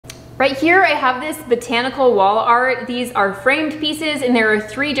Right here, I have this Botanical Wall Art. These are framed pieces and there are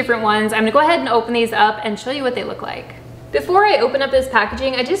 3 different ones. I'm gonna go ahead and open these up and show you what they look like. Before I open up this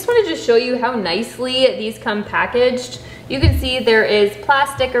packaging, I just wanted to show you how nicely these come packaged. You can see there is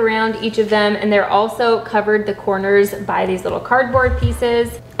plastic around each of them, and they're also covered the corners by these little cardboard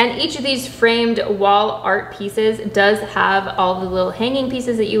pieces. And each of these framed wall art pieces does have all the little hanging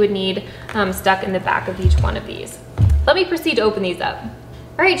pieces that you would need stuck in the back of each one of these. Let me proceed to open these up.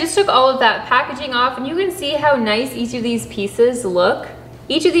 All right, just took all of that packaging off, and you can see how nice each of these pieces look.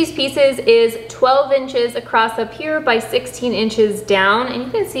 Each of these pieces is 12 inches across up here by 16 inches down, and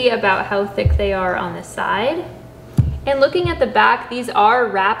you can see about how thick they are on the side. And looking at the back, these are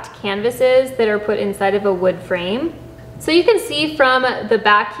wrapped canvases that are put inside of a wood frame. So you can see from the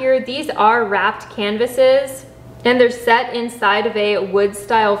back here, these are wrapped canvases, and they're set inside of a wood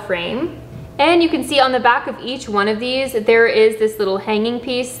style frame. And you can see on the back of each one of these, there is this little hanging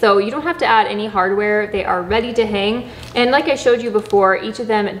piece, so you don't have to add any hardware. They are ready to hang. And like I showed you before, each of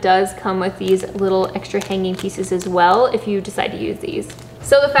them does come with these little extra hanging pieces as well if you decide to use these.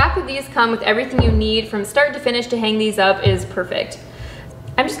 So the fact that these come with everything you need from start to finish to hang these up is perfect.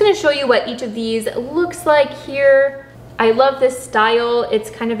 I'm just gonna show you what each of these looks like here. I love this style. It's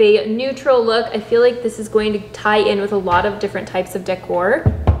kind of a neutral look. I feel like this is going to tie in with a lot of different types of decor.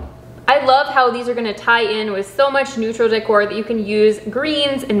 I love how these are gonna tie in with so much neutral decor that you can use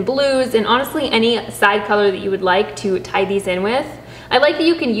greens and blues and honestly any side color that you would like to tie these in with. I like that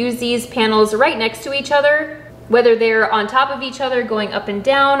you can use these panels right next to each other, whether they're on top of each other going up and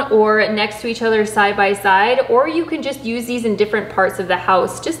down or next to each other side by side, or you can just use these in different parts of the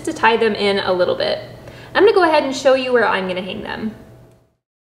house just to tie them in a little bit. I'm gonna go ahead and show you where I'm gonna hang them.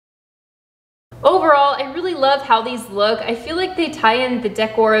 Overall, I really love how these look. I feel like they tie in the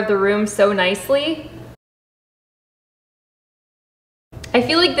decor of the room so nicely. I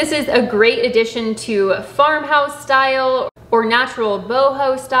feel like this is a great addition to farmhouse style or natural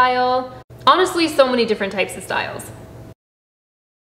boho style. Honestly, so many different types of styles.